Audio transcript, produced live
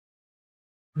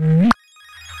JubyPhonic.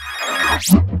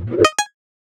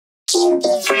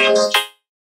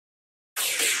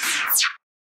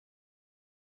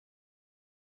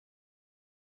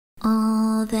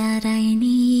 All that I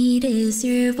need is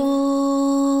your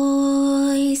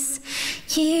voice,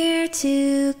 here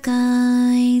to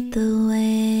guide the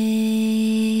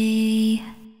way.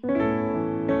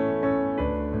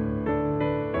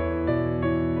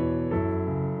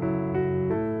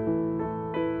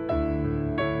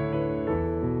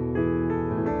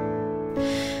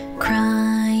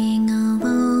 Crying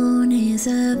alone is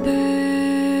a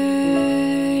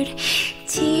bird,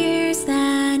 tears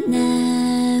that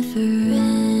never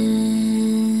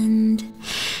end,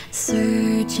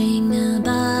 searching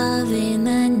above in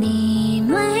the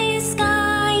nameless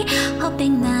sky,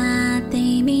 hoping that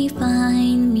they may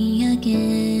find me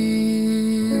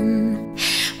again.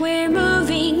 We're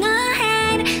moving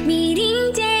ahead,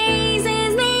 meeting days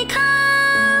as they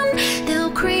come.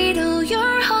 They'll cradle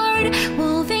your heart,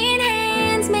 woven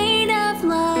hands made of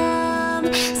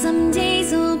love. Some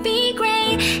days will be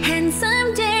gray and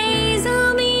some days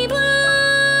will be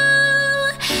blue,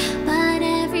 but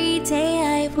every day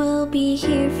I will be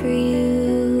here for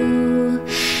you.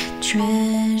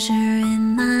 Treasure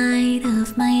and light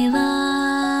of my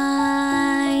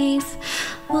life,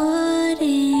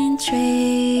 wouldn't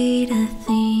trade a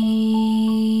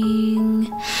thing.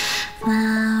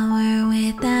 Flower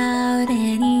without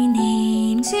any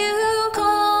name to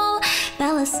call,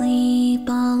 fell asleep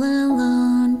all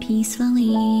alone peacefully.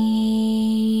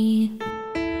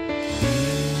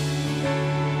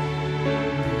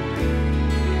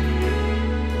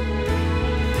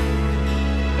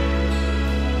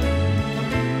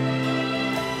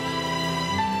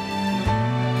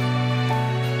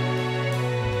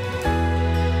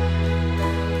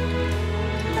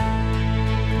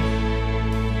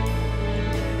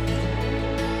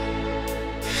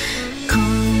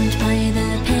 Calmed by the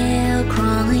pale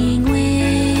crawling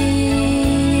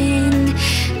wind,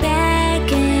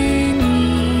 beckoning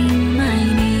my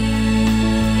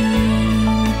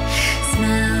name.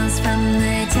 Smells from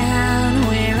the town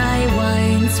where I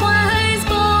once was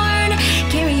born,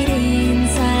 carried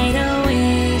inside a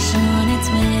wish on its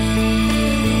way.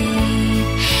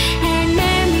 And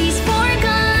memories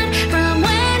forgot from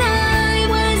when I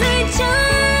was a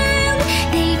child,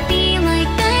 they feel like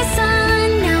the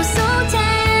sun, now so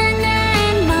tender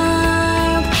and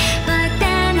mild. But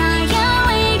then I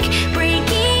awake,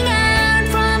 breaking out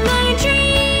from my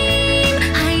dream.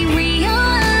 I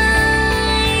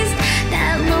realized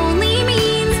that lonely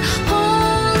means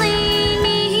holding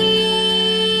me.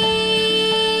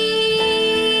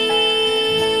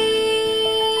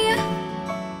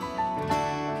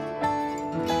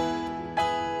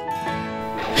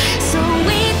 So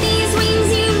with these wings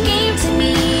you gave to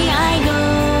me, I go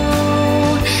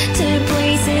to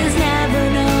places never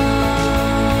known.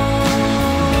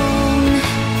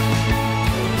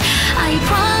 I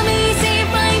promise if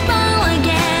I fall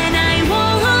again, I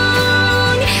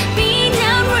won't be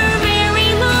down for very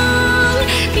long,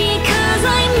 because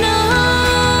I'm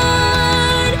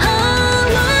not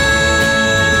alone.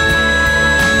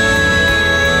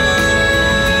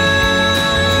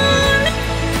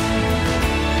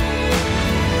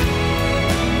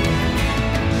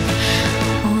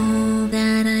 All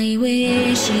that I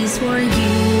wish is for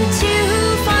you to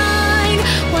find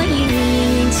what you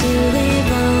need to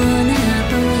live on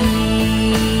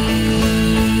happily.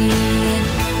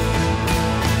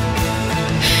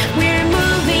 We're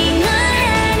moving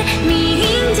ahead,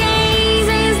 meeting days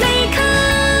as they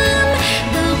come.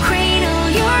 They'll cradle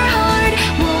your heart,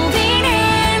 woven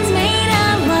hands made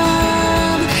of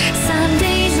love. Some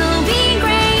days will be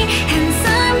gray and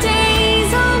some days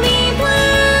will be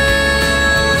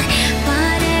blue,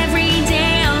 but every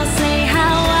day I'll say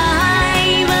how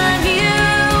I love you.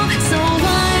 So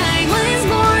why I was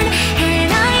born and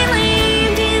I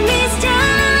lived in this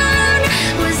town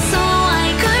was so I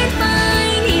could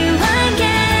find you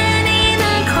again in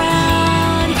the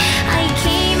crowd. I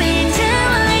came into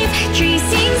life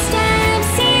tracing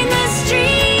steps in the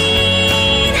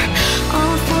street,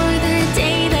 all for the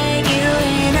day that you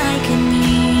and I could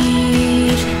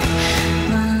meet.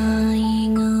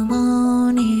 Flying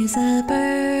alone is a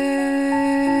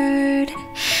bird,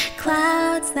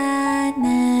 clouds that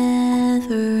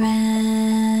never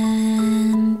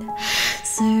end,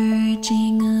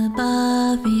 searching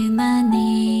above in the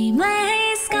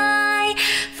nameless sky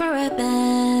for a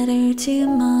better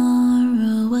tomorrow.